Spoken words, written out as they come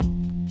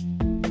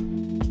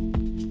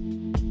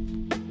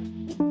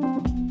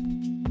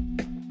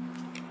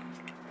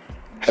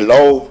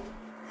Hello,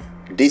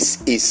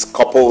 this is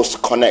Couples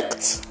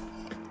Connect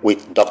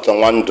with Dr.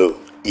 Nwando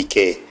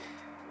Ike.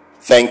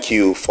 Thank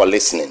you for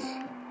listening.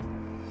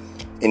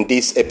 In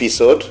this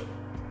episode,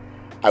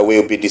 I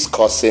will be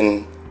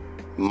discussing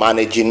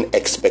managing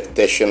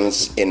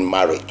expectations in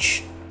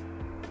marriage.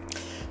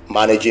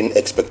 Managing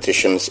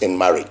expectations in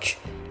marriage.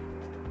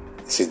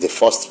 This is the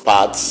first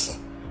part.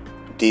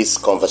 This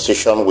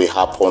conversation will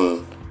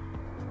happen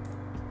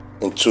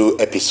in 2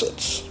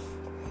 episodes.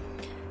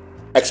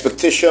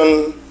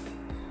 Expectation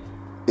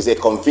is a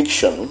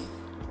conviction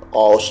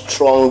or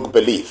strong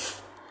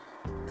belief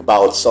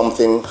about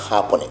something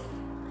happening,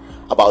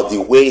 about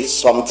the way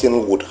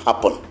something would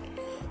happen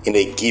in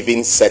a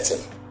given setting.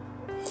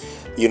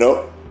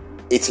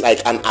 It's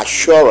like an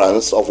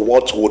assurance of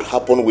what would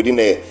happen within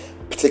a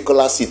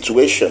particular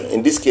situation.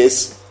 In this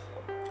case,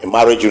 a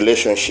marriage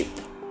relationship.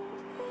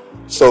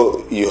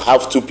 So you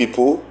have 2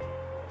 people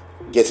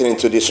getting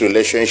into this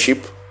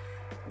relationship.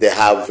 They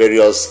have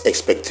various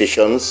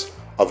expectations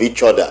of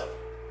each other,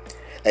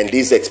 and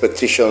these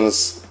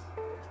expectations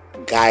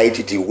guide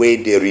the way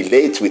they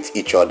relate with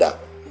each other.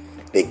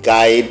 They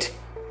guide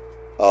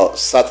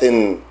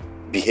certain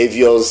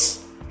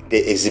behaviors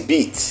they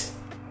exhibit.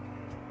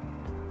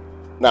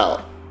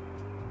 Now,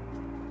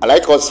 I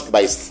like us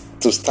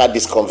to start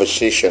this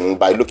conversation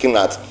by looking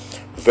at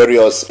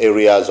various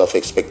areas of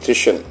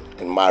expectation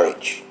in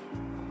marriage.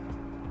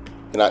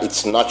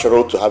 It's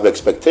natural to have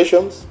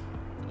expectations.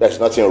 There's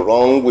nothing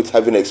wrong with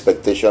having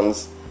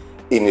expectations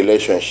in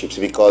relationships,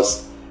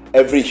 because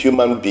every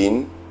human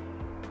being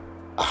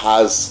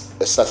has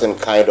a certain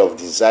kind of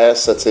desire,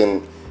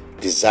 certain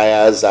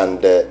desires,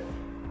 and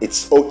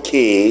it's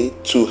okay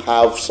to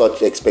have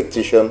such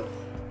expectation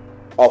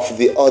of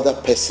the other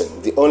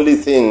person. The only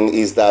thing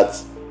is that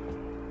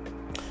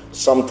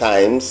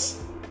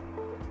sometimes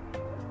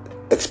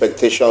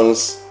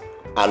expectations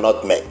are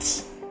not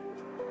met,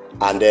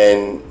 and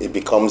then it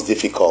becomes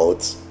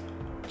difficult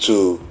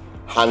to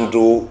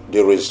handle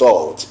the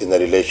result in a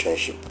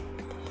relationship.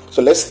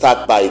 So let's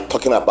start by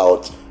talking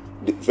about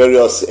the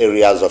various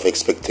areas of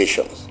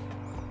expectations.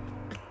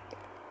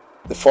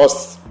 The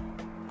first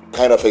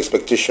kind of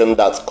expectation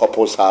that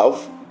couples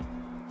have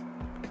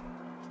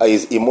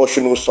is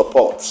emotional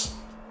support.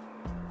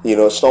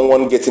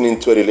 Someone getting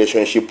into a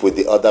relationship with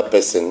the other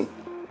person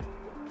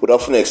would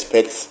often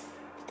expect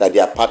that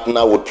their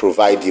partner would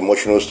provide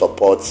emotional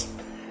support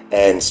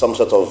and some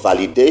sort of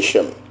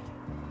validation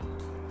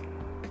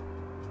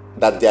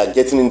that they are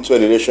getting into a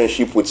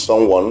relationship with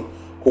someone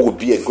who will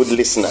be a good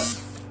listener,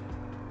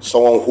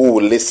 someone who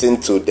will listen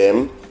to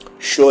them,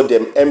 show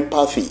them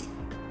empathy,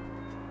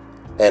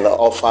 and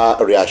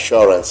offer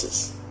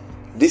reassurances.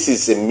 This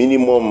is a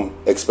minimum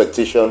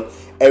expectation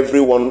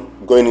everyone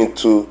going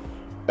into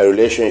a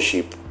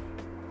relationship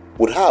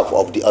would have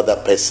of the other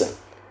person.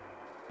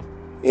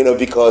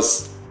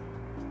 Because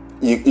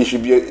there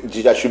should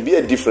be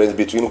a difference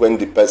between when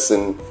the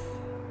person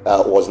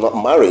was not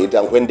married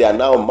and when they are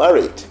now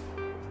married.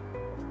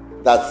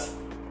 That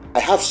I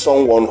have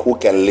someone who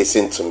can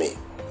listen to me.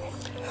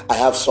 I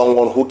have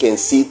someone who can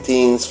see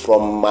things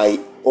from my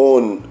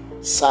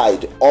own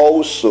side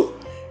also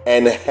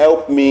and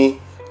help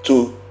me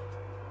to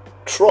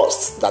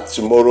trust that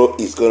tomorrow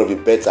is going to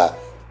be better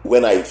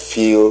when I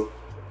feel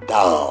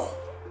down.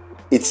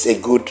 It's a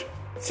good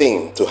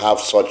thing to have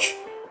such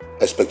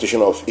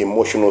expectation of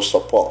emotional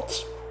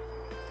support.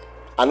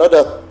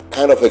 Another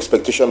kind of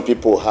expectation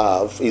people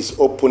have is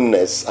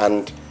openness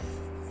and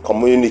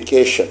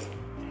communication.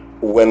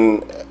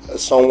 When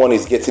someone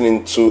is getting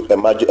into a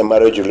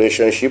marriage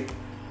relationship,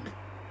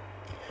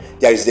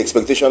 there is the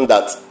expectation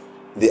that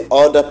the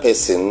other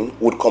person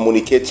would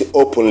communicate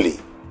openly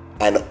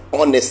and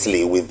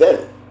honestly with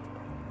them.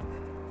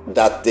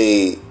 That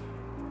they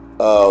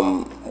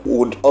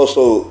would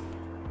also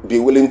be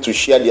willing to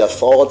share their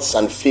thoughts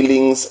and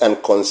feelings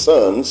and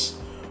concerns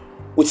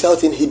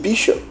without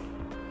inhibition.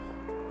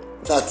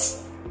 That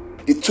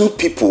the 2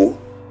 people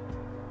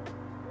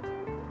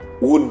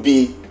would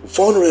be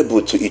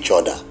vulnerable to each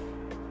other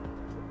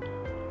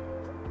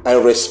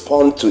and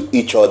respond to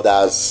each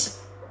other's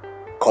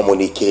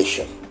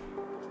communication.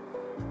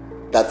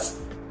 That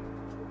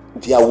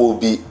there will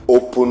be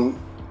open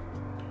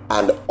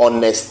and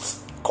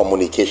honest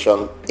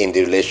communication in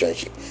the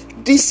relationship.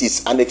 This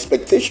is an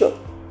expectation.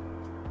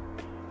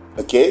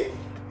 Okay?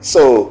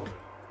 So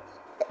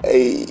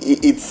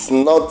it's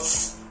not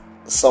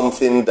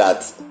something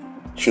that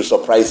should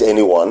surprise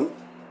anyone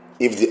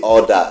if the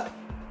other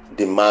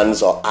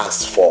demands or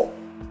asks for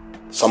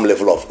some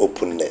level of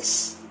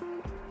openness,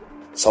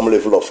 some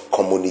level of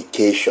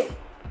communication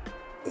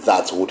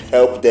that would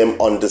help them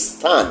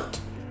understand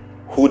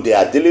who they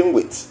are dealing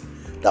with,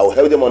 that will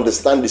help them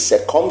understand the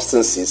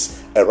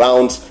circumstances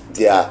around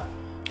their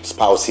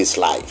spouse's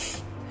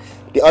life.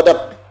 The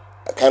other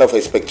kind of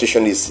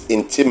expectation is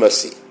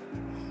intimacy.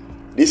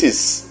 This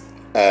is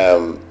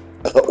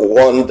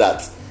one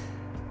that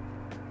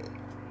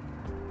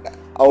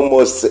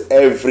almost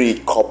every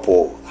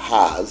couple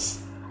has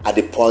at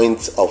the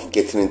point of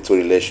getting into a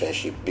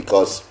relationship,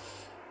 because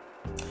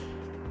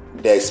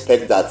they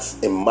expect that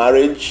in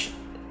marriage,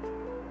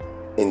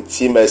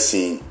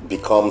 intimacy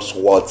becomes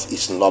what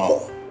is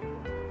normal.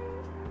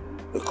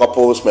 The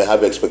couples may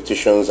have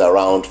expectations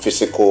around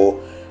physical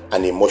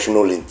and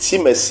emotional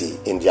intimacy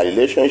in their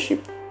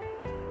relationship,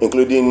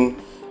 including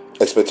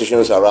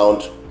expectations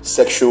around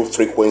sexual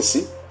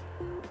frequency,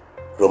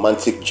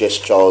 romantic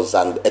gestures,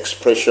 and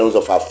expressions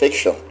of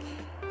affection.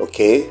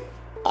 Okay,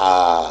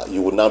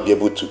 you will now be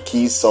able to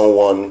kiss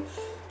someone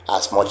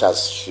as much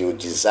as you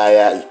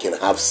desire. You can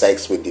have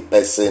sex with the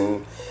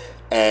person,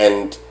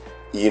 and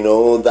you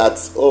know that,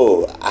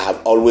 I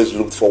have always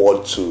looked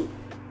forward to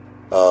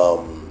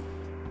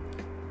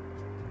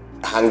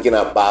hanging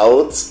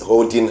about,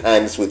 holding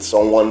hands with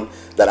someone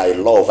that I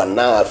love, and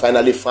now I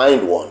finally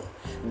find one.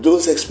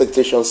 Those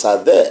expectations are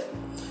there.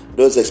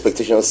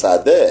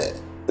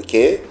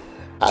 Okay,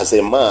 as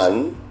a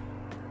man,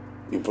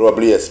 you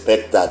probably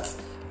expect that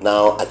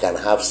now I can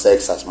have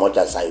sex as much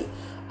as I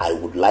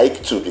would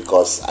like to,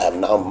 because I am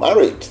now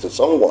married to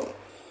someone.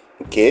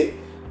 Okay,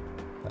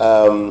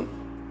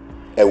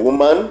 a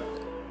woman,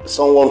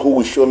 someone who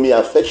will show me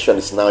affection,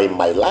 is now in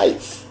my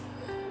life.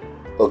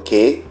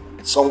 Okay,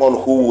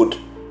 someone who would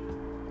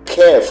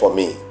care for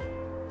me,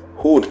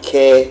 who would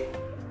care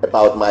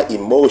about my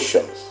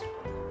emotions,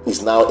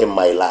 is now in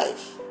my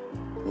life.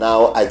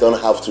 Now I don't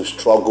have to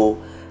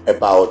struggle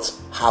about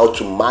how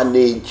to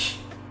manage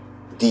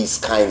these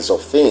kinds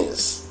of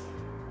things.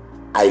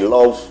 I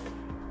love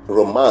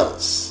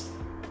romance.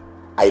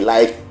 I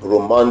like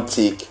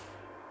romantic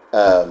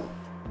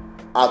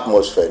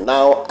atmosphere.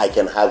 Now I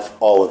can have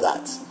all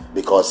that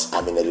because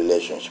I'm in a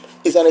relationship.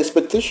 It's an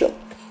expectation.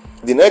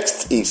 The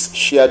next is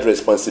shared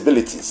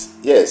responsibilities.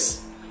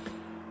 Yes,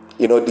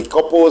 the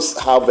couples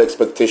have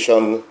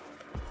expectation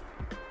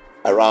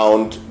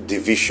around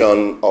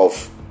division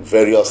of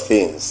various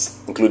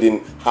things,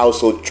 including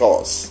household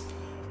chores.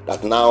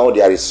 That now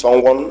there is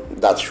someone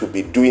that should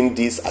be doing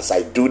this as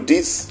I do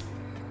this.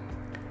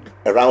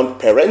 Around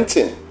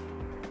parenting,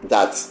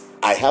 that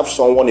I have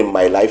someone in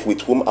my life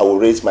with whom I will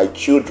raise my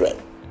children.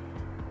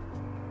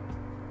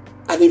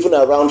 And even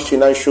around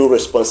financial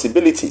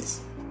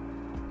responsibilities,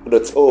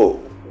 that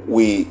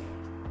we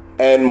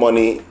earn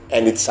money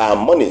and it's our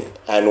money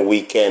and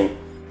we can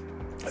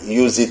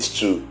use it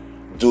to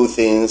do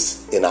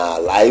things in our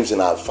lives,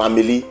 in our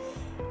family,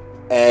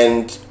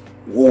 and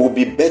we will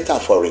be better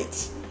for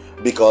it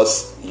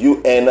because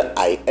you earn,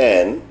 I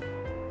earn,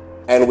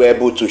 and we're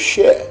able to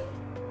share.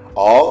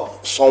 Or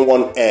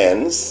someone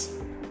earns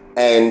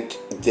and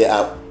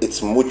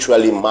it's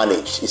mutually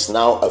managed. It's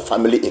now a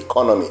family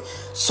economy.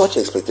 Such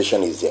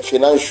expectation is there.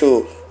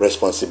 Financial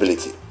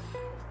responsibility,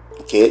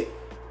 okay,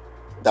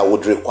 that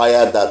would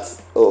require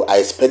that, I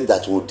expect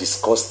that we'll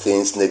discuss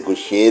things,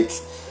 negotiate,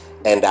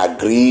 and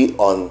agree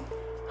on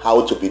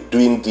how to be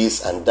doing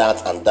this and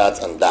that and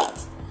that and that.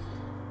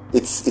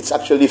 It's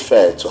actually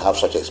fair to have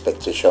such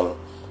expectation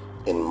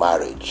in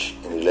marriage,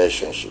 in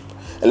relationship.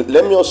 And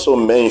let me also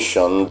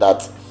mention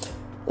that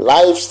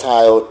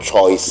lifestyle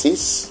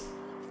choices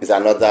is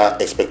another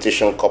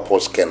expectation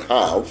couples can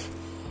have.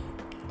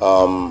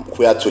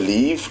 Where to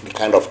live, the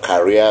kind of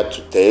career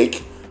to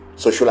take,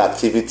 social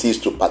activities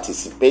to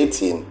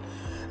participate in.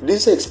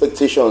 These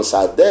expectations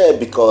are there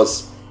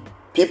because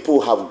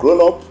people have grown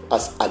up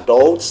as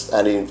adults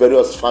and in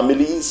various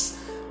families,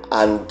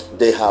 and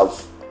they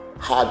have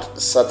had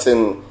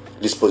certain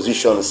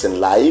dispositions in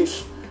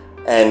life,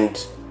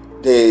 and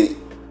they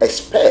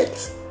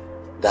expect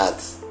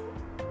that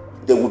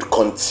they would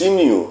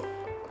continue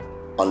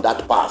on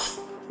that path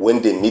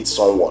when they meet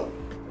someone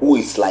who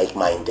is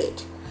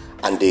like-minded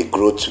and they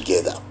grow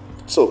together.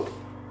 So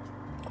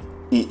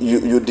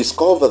you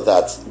discover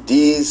that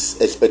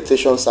these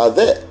expectations are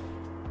there.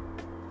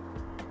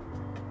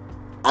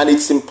 And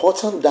it's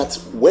important that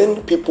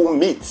when people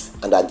meet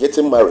and are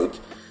getting married,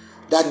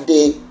 that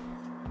they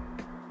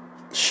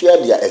share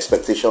their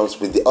expectations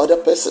with the other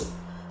person.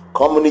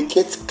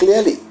 Communicate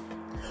clearly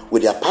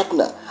with their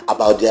partner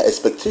about their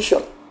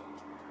expectation.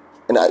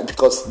 And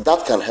because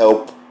that can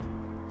help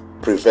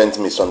prevent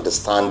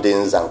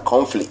misunderstandings and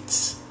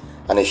conflicts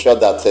and ensure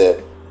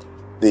that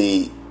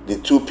the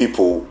two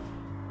people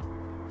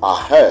are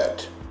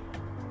heard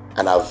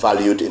and are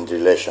valued in the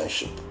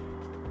relationship.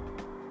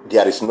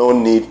 There is no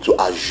need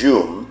to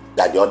assume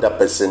that the other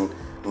person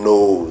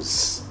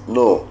knows.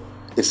 No,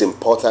 it's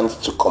important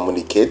to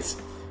communicate.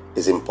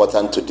 It's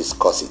important to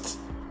discuss it.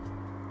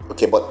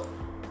 Okay, but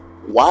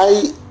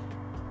why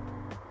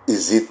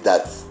is it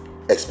that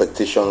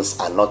expectations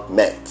are not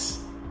met?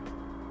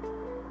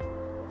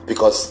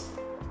 Because,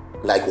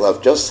 like we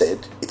have just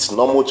said, it's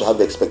normal to have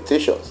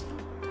expectations.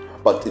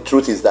 But the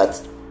truth is that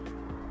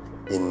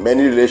in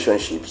many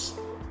relationships,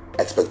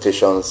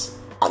 expectations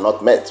are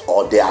not met,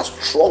 or they are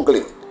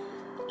struggling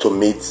to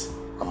meet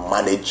and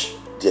manage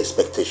the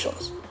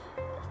expectations.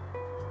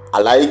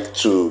 I like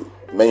to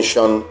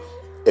mention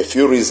a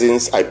few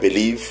reasons I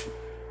believe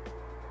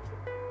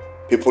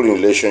people in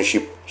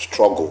relationship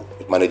struggle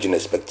with managing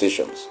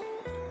expectations.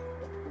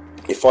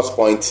 The first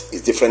point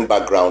is different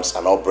backgrounds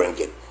and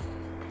upbringing.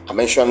 I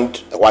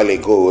mentioned a while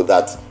ago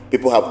that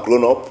people have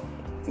grown up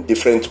in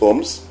different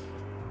homes.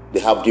 They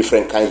have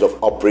different kinds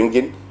of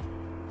upbringing.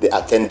 They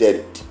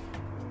attended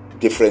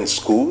different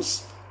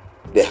schools.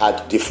 They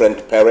had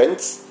different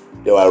parents.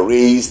 They were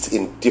raised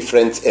in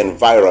different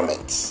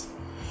environments.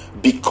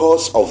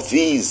 Because of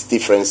these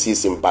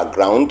differences in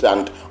background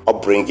and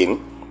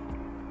upbringing,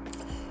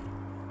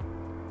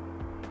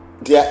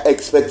 their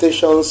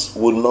expectations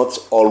will not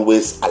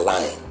always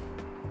align.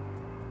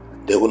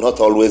 They will not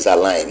always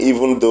align,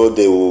 even though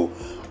they will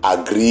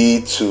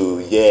agree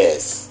to,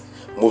 yes,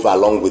 move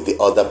along with the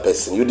other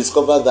person. You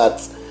discover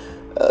that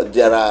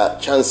there are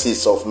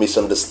chances of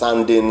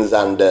misunderstandings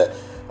and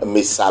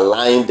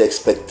misaligned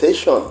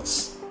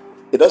expectations.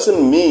 It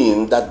doesn't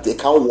mean that they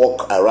can't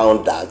walk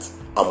around that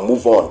and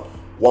move on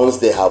once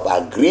they have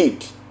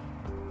agreed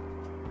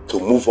to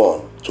move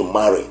on, to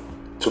marry,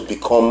 to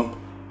become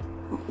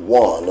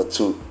one, or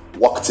to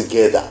work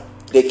together.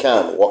 They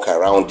can walk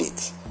around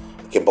it.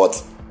 Okay,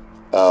 but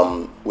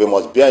we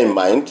must bear in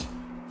mind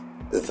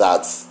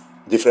that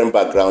different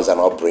backgrounds and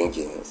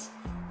upbringings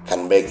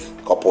can make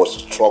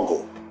couples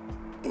struggle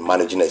in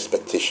managing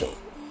expectation.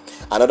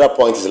 Another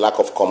point is lack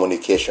of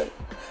communication.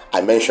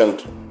 I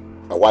mentioned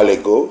a while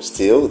ago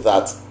still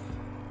that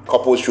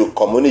couples should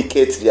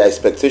communicate their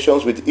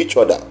expectations with each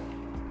other.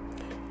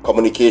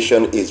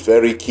 Communication is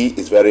very key,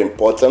 is very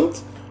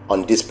important.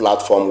 On this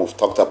platform, we've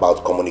talked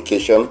about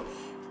communication.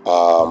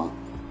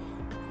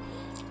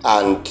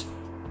 And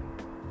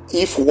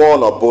if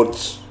one or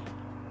both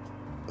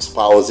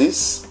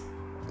spouses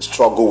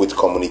struggle with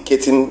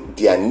communicating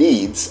their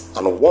needs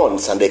and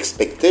wants and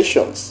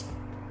expectations,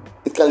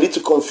 it can lead to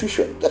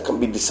confusion. There can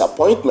be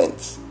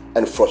disappointment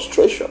and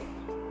frustration.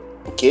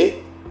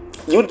 Okay?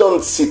 You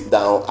don't sit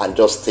down and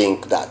just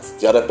think that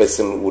the other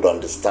person would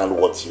understand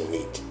what you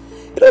need.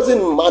 It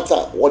doesn't matter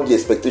what the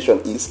expectation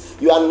is.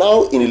 You are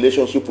now in a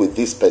relationship with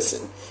this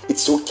person.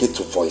 It's okay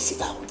to voice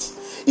it out.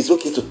 It's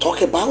okay to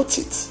talk about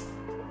it.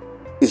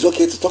 It's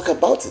okay to talk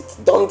about it.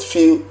 Don't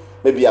feel,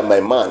 maybe I'm my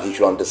man, he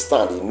should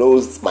understand, he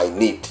knows my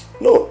need.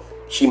 No,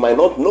 she might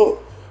not know.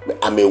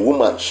 I'm a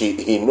woman,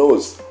 he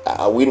knows.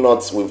 Are we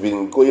not, we've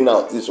been going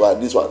out, this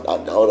one,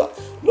 and all that.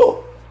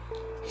 No,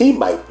 he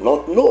might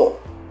not know.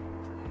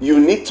 You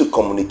need to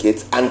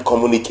communicate and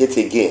communicate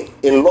again.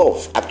 In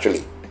love,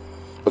 actually.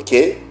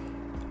 Okay?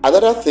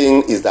 Another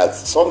thing is that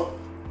some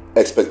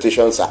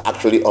expectations are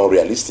actually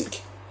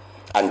unrealistic.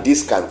 And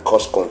this can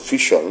cause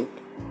confusion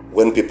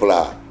when people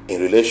are in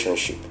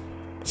relationship.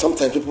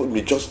 Sometimes people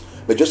may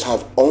just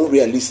have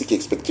unrealistic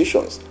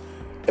expectations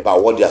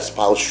about what their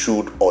spouse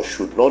should or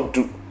should not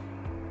do.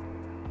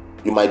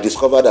 You might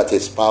discover that a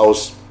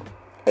spouse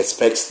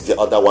expects the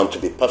other one to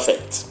be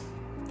perfect,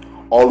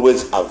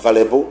 always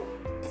available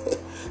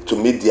to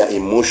meet their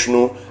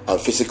emotional and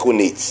physical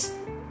needs.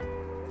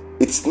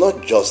 It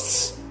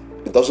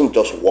doesn't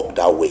just work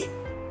that way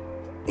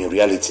in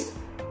reality.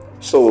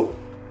 So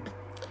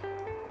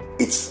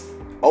it's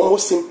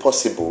almost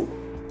impossible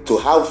to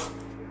have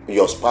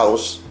your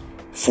spouse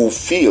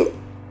fulfill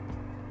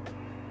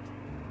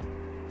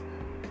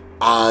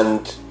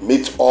and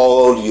meet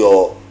all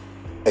your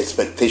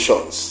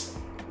expectations.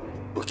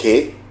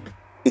 Okay?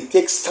 It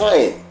takes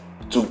time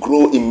to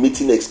grow in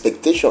meeting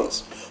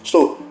expectations.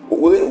 So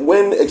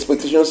when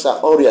expectations are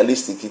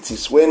unrealistic, it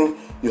is when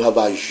you have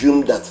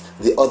assumed that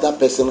the other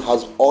person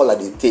has all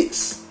that it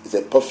takes. It's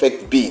a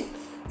perfect being.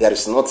 There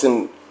is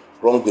nothing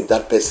wrong with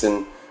that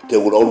person. They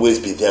will always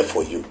be there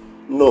for you.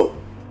 No.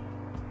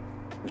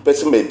 The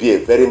person may be a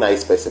very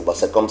nice person, but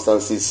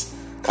circumstances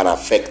can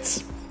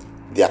affect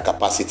their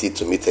capacity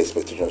to meet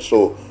expectations.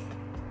 So,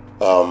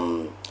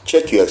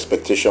 check your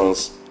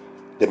expectations.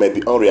 They may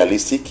be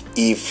unrealistic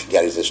if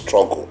there is a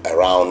struggle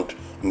around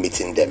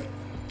meeting them.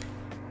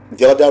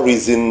 The other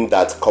reason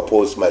that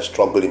couples might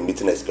struggle in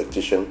meeting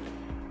expectation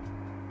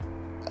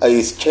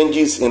is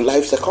changes in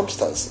life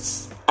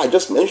circumstances. I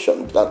just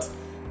mentioned that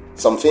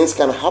some things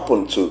can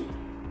happen to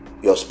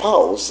your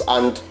spouse,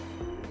 and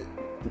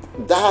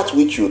that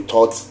which you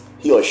thought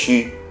he or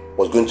she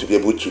was going to be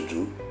able to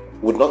do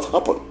would not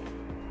happen.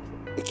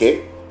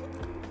 Okay?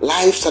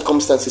 Life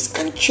circumstances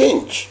can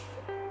change.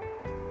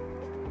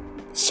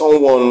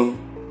 Someone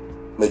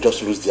may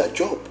just lose their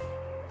job.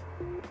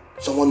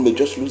 Someone may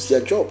just lose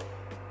their job.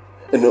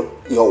 You know,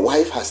 your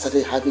wife has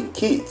started having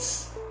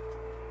kids.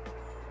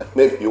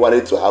 Maybe you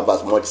wanted to have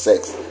as much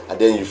sex, and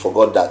then you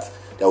forgot that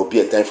there will be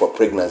a time for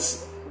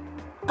pregnancy.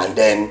 And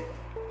then,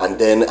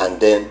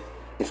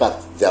 in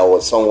fact, there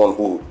was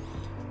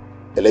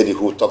a lady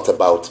who talked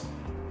about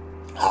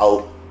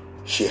how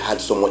she had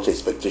so much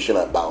expectation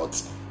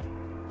about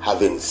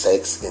having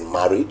sex in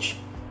marriage,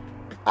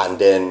 and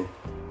then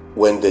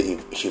when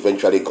she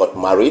eventually got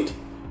married,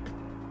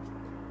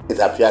 it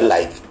appeared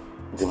like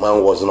the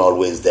man wasn't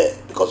always there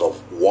because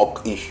of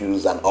work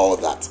issues and all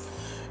that.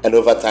 And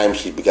over time,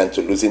 she began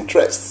to lose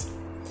interest.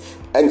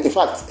 And in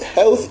fact,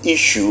 health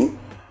issue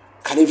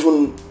can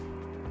even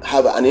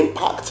have an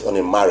impact on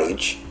a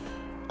marriage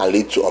and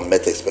lead to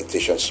unmet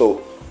expectations.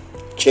 So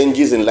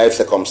changes in life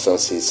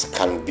circumstances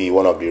can be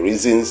one of the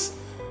reasons.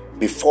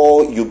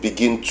 Before you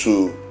begin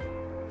to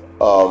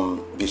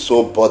be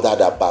so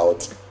bothered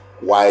about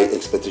why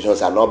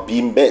expectations are not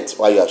being met,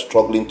 why you are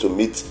struggling to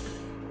meet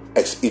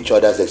each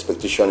other's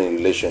expectation in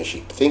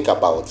relationship. Think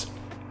about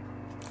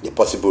the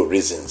possible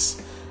reasons.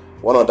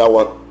 One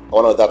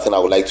other thing I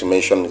would like to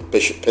mention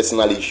is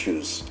personal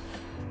issues.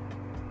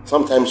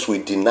 Sometimes we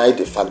deny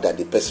the fact that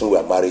the person we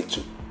are married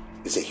to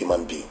is a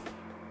human being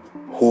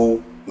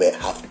who may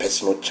have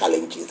personal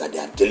challenges that they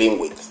are dealing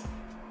with.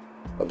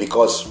 But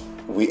because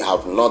we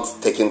have not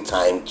taken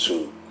time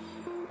to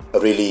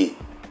really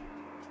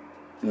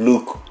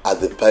look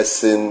at the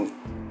person,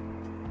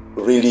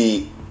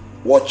 really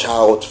watch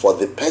out for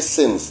the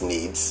person's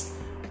needs,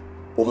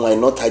 we might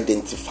not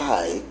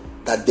identify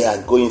that they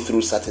are going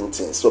through certain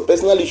things. So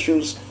personal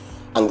issues,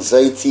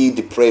 anxiety,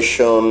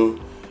 depression,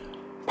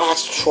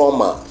 past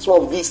trauma,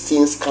 some of these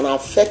things can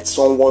affect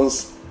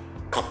someone's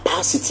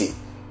capacity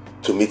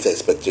to meet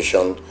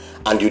expectation,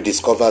 and you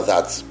discover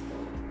that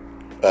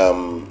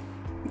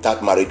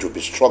that marriage will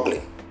be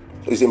struggling.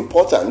 So it's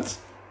important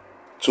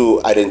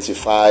to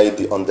identify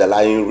the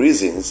underlying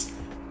reasons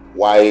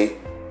why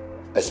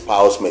a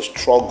spouse may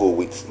struggle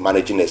with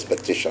managing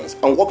expectations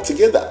and work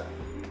together.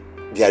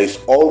 There is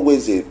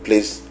always a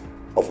place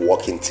of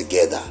working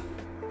together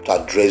to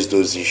address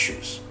those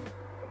issues.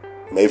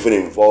 It may even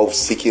involve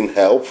seeking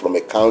help from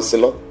a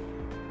counselor,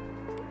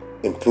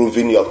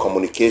 improving your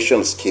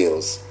communication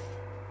skills,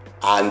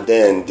 and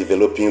then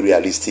developing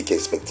realistic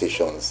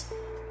expectations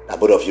that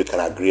both of you can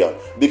agree on.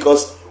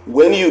 Because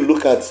when you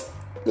look at,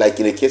 like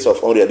in the case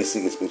of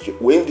unrealistic expectations,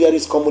 when there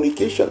is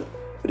communication,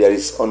 there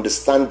is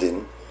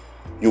understanding,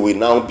 you will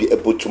now be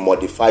able to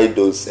modify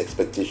those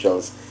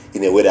expectations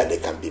in a way that they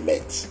can be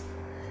met.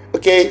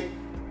 Okay,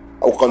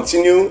 I'll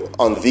continue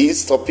on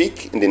this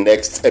topic in the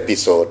next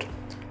episode.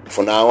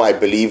 For now, I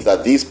believe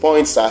that these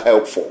points are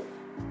helpful.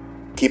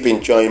 Keep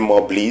enjoying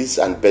more bliss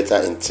and better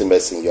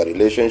intimacy in your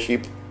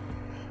relationship.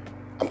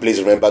 And please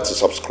remember to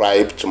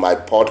subscribe to my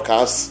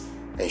podcast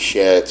and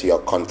share it to your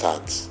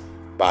contacts.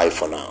 Bye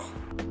for now.